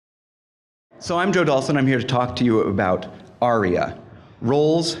So I'm Joe Dolson. I'm here to talk to you about Aria,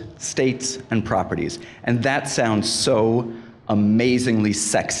 roles, states, and properties. And that sounds so amazingly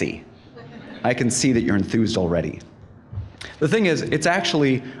sexy. I can see that you're enthused already. The thing is, it's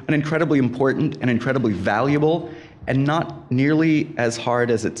actually an incredibly important and incredibly valuable and not nearly as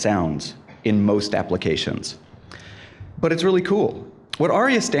hard as it sounds in most applications. But it's really cool. What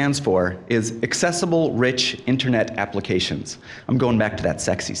Aria stands for is Accessible Rich Internet Applications. I'm going back to that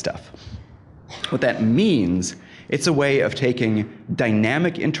sexy stuff. What that means, it's a way of taking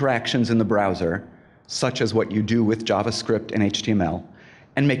dynamic interactions in the browser, such as what you do with JavaScript and HTML,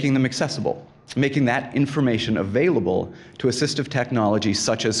 and making them accessible, making that information available to assistive technology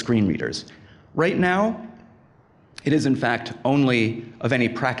such as screen readers. Right now, it is in fact only of any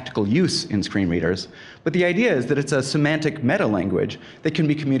practical use in screen readers, but the idea is that it's a semantic meta-language that can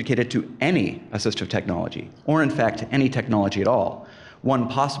be communicated to any assistive technology, or in fact any technology at all. One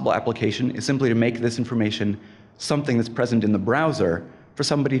possible application is simply to make this information something that's present in the browser for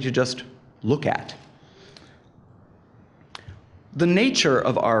somebody to just look at. The nature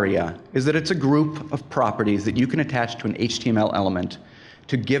of Aria is that it's a group of properties that you can attach to an HTML element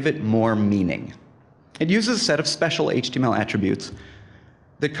to give it more meaning. It uses a set of special HTML attributes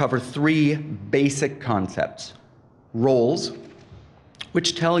that cover three basic concepts. Roles,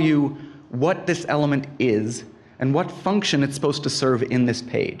 which tell you what this element is and what function it's supposed to serve in this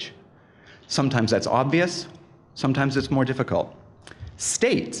page. Sometimes that's obvious, sometimes it's more difficult.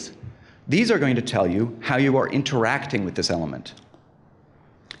 States, these are going to tell you how you are interacting with this element.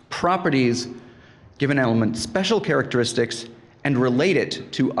 Properties give an element special characteristics and relate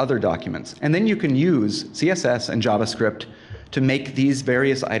it to other documents. And then you can use CSS and JavaScript to make these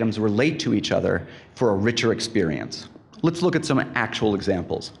various items relate to each other for a richer experience. Let's look at some actual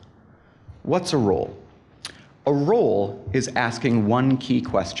examples. What's a role? A role is asking one key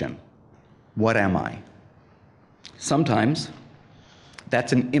question: what am I? Sometimes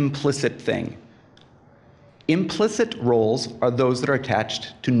that's an implicit thing. Implicit roles are those that are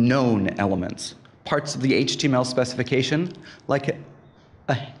attached to known elements, parts of the HTML specification, like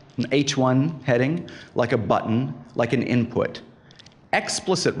an H1 heading, like a button, like an input.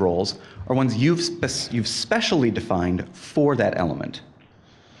 Explicit roles are ones you've specially defined for that element.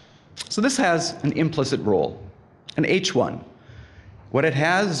 So this has an implicit role, an H1. What it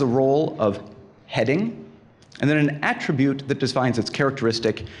has is a role of heading, and then an attribute that defines its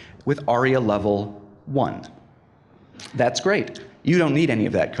characteristic with Aria level 1. That's great. You don't need any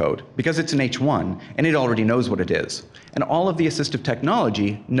of that code because it's an H1 and it already knows what it is. And all of the assistive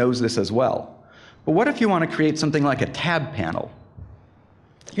technology knows this as well. But what if you want to create something like a tab panel?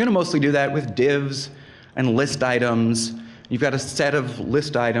 You're going to mostly do that with divs and list items. You've got a set of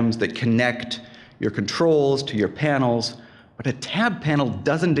list items that connect your controls to your panels, but a tab panel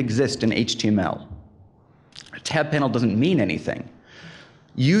doesn't exist in HTML. A tab panel doesn't mean anything.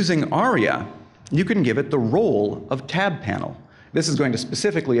 Using Aria, you can give it the role of tab panel. This is going to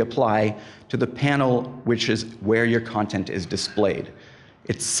specifically apply to the panel which is where your content is displayed.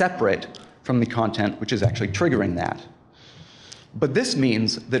 It's separate from the content which is actually triggering that. But this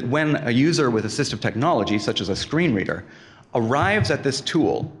means that when a user with assistive technology, such as a screen reader, arrives at this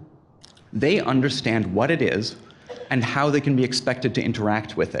tool, they understand what it is and how they can be expected to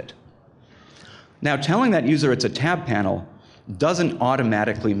interact with it. Now, telling that user it's a tab panel doesn't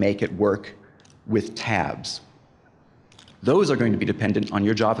automatically make it work with tabs. Those are going to be dependent on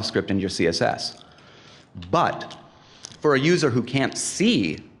your JavaScript and your CSS. But for a user who can't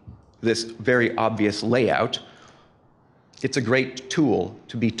see this very obvious layout, it's a great tool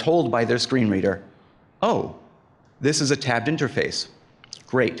to be told by their screen reader, oh, this is a tabbed interface.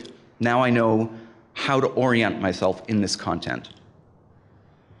 Great. Now I know how to orient myself in this content.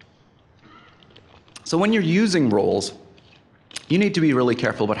 So when you're using roles, you need to be really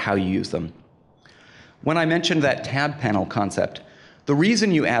careful about how you use them. When I mentioned that tab panel concept, the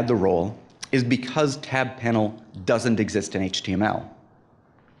reason you add the role is because tab panel doesn't exist in HTML.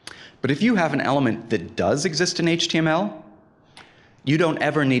 But if you have an element that does exist in HTML, you don't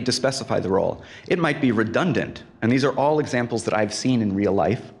ever need to specify the role. It might be redundant, and these are all examples that I've seen in real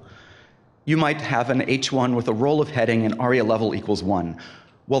life. You might have an H1 with a role of heading and Aria level equals 1.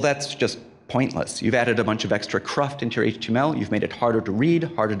 Well, that's just pointless. You've added a bunch of extra cruft into your HTML, you've made it harder to read,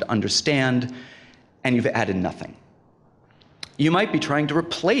 harder to understand, and you've added nothing. You might be trying to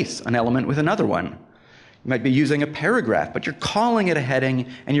replace an element with another one. You might be using a paragraph, but you're calling it a heading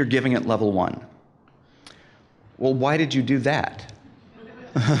and you're giving it level 1. Well, why did you do that?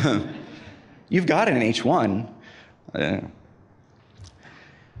 You've got an H1.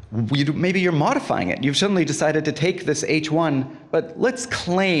 maybe you're modifying it. You've suddenly decided to take this H1, but let's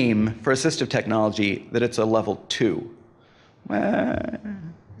claim for assistive technology that it's a level 2.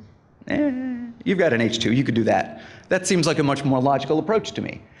 You've got an H2, you could do that. That seems like a much more logical approach to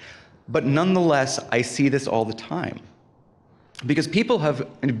me. But nonetheless, I see this all the time. Because people have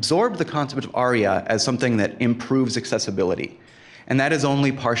absorbed the concept of Aria as something that improves accessibility. And that is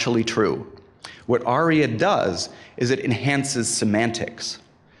only partially true. What Aria does is it enhances semantics.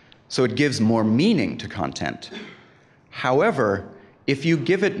 So it gives more meaning to content. However, if you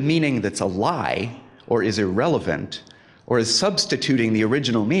give it meaning that's a lie, or is irrelevant, or is substituting the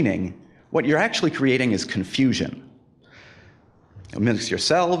original meaning, what you're actually creating is confusion amongst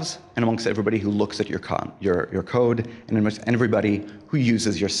yourselves and amongst everybody who looks at your code and amongst everybody who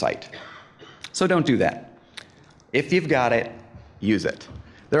uses your site. So don't do that. If you've got it, use it.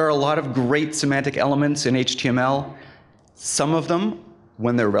 There are a lot of great semantic elements in HTML. Some of them,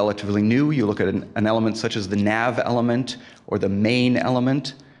 when they're relatively new, you look at an element such as the nav element or the main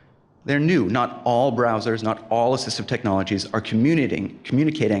element, they're new. Not all browsers, not all assistive technologies are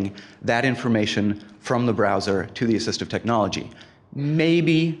communicating that information from the browser to the assistive technology.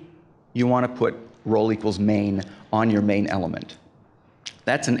 Maybe you want to put role equals main on your main element.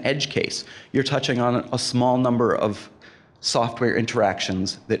 That's an edge case. You're touching on a small number of software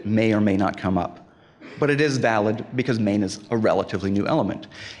interactions that may or may not come up. But it is valid because main is a relatively new element.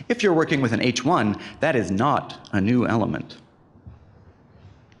 If you're working with an H1, that is not a new element.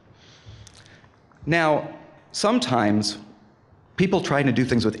 Now, sometimes people try to do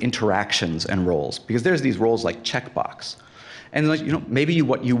things with interactions and roles, because there's these roles like checkbox. And maybe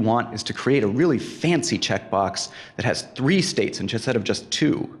what you want is to create a really fancy checkbox that has 3 states instead of just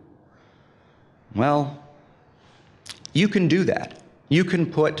 2. Well, you can do that. You can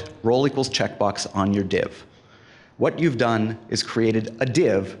put role equals checkbox on your div. What you've done is created a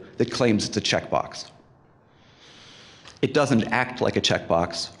div that claims it's a checkbox. It doesn't act like a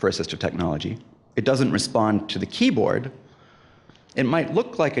checkbox for assistive technology. It doesn't respond to the keyboard. It might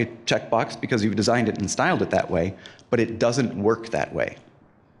look like a checkbox because you've designed it and styled it that way, but it doesn't work that way.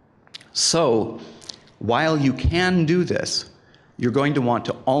 So while you can do this, you're going to want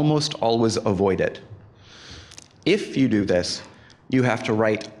to almost always avoid it. If you do this, you have to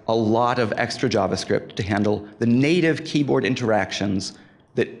write a lot of extra JavaScript to handle the native keyboard interactions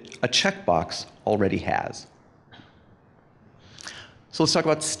that a checkbox already has. So let's talk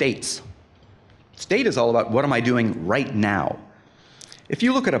about states. State is all about what am I doing right now. If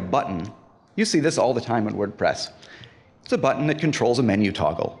you look at a button, you see this all the time in WordPress. It's a button that controls a menu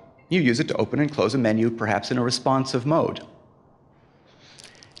toggle. You use it to open and close a menu, perhaps in a responsive mode.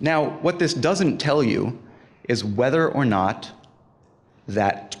 Now, what this doesn't tell you is whether or not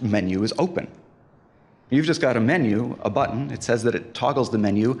that menu is open. You've just got a menu, a button, it says that it toggles the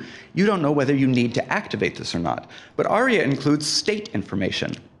menu. You don't know whether you need to activate this or not. But Aria includes state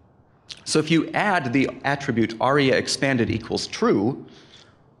information. So if you add the attribute aria expanded equals true,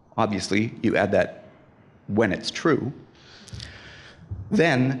 obviously you add that when it's true,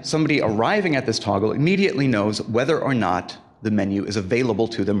 then somebody arriving at this toggle immediately knows whether or not the menu is available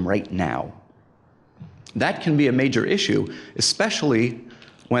to them right now. That can be a major issue, especially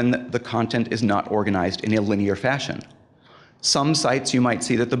when the content is not organized in a linear fashion. Some sites you might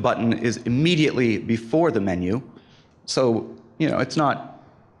see that the button is immediately before the menu, so it's not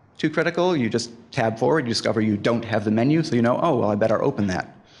too critical. You just tab forward, you discover you don't have the menu, so you know, oh, well, I better open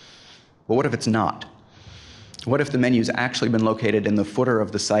that. But what if it's not? What if the menu's actually been located in the footer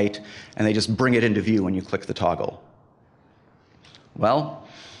of the site and they just bring it into view when you click the toggle? Well,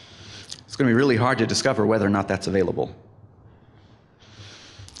 it's going to be really hard to discover whether or not that's available.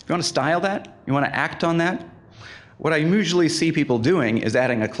 If you want to style that, you want to act on that, what I usually see people doing is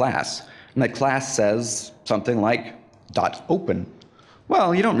adding a class. And that class says something like .open.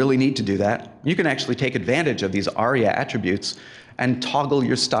 Well, you don't really need to do that. You can actually take advantage of these Aria attributes and toggle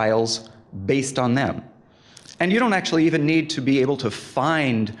your styles based on them. And you don't actually even need to be able to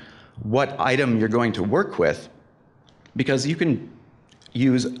find what item you're going to work with, because you can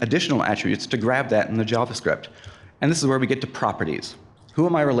use additional attributes to grab that in the JavaScript. And this is where we get to properties. Who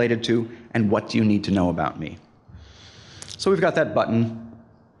am I related to, and what do you need to know about me? So we've got that button.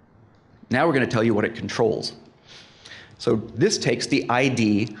 Now we're going to tell you what it controls. So this takes the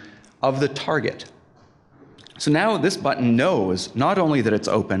ID of the target. So now this button knows not only that it's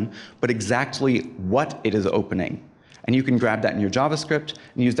open, but exactly what it is opening. And you can grab that in your JavaScript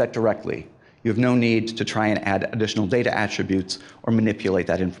and use that directly. You have no need to try and add additional data attributes or manipulate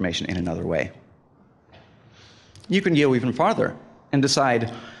that information in another way. You can go even farther and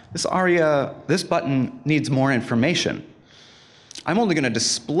decide, this button needs more information. I'm only going to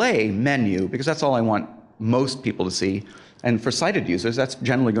display menu because that's all I want most people to see. And for sighted users, that's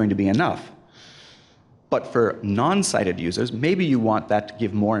generally going to be enough. But for non-sighted users, maybe you want that to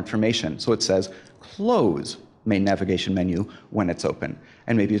give more information. So it says close main navigation menu when it's open.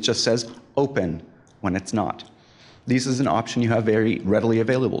 And maybe it just says open when it's not. This is an option you have very readily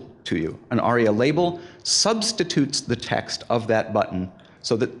available to you. An Aria label substitutes the text of that button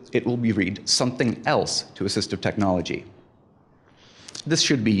so that it will read something else to assistive technology. This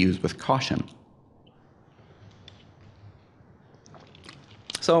should be used with caution.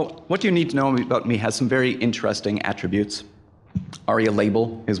 So what you need to know about me has some very interesting attributes. Aria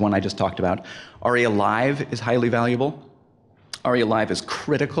label is one I just talked about. Aria Live is highly valuable. Aria Live is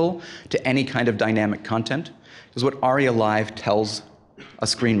critical to any kind of dynamic content, because what Aria Live tells a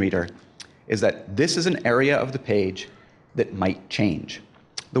screen reader is that this is an area of the page that might change.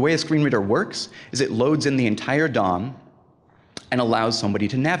 The way a screen reader works is it loads in the entire DOM and allows somebody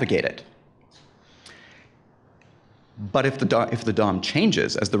to navigate it. But if the DOM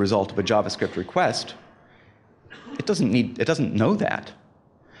changes as the result of a JavaScript request, it doesn't know that.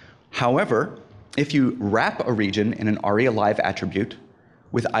 However, if you wrap a region in an Aria Live attribute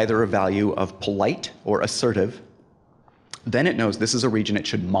with either a value of polite or assertive, then it knows this is a region it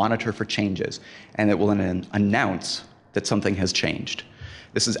should monitor for changes, and it will then announce that something has changed.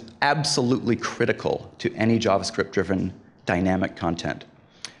 This is absolutely critical to any JavaScript-driven dynamic content.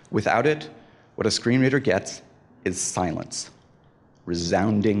 Without it, what a screen reader gets is silence,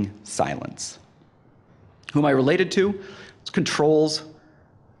 resounding silence. Who am I related to? It's controls.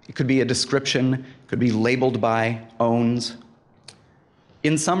 It could be a description. It could be labeled by, owns.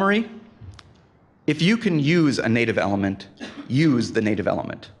 In summary, if you can use a native element, use the native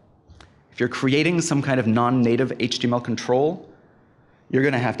element. If you're creating some kind of non-native HTML control, you're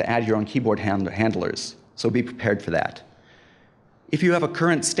going to have to add your own keyboard handlers, so be prepared for that. If you have a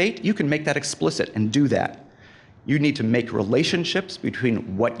current state, you can make that explicit and do that. You need to make relationships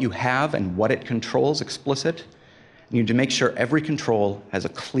between what you have and what it controls explicit. You need to make sure every control has a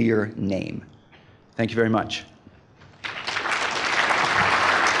clear name. Thank you very much.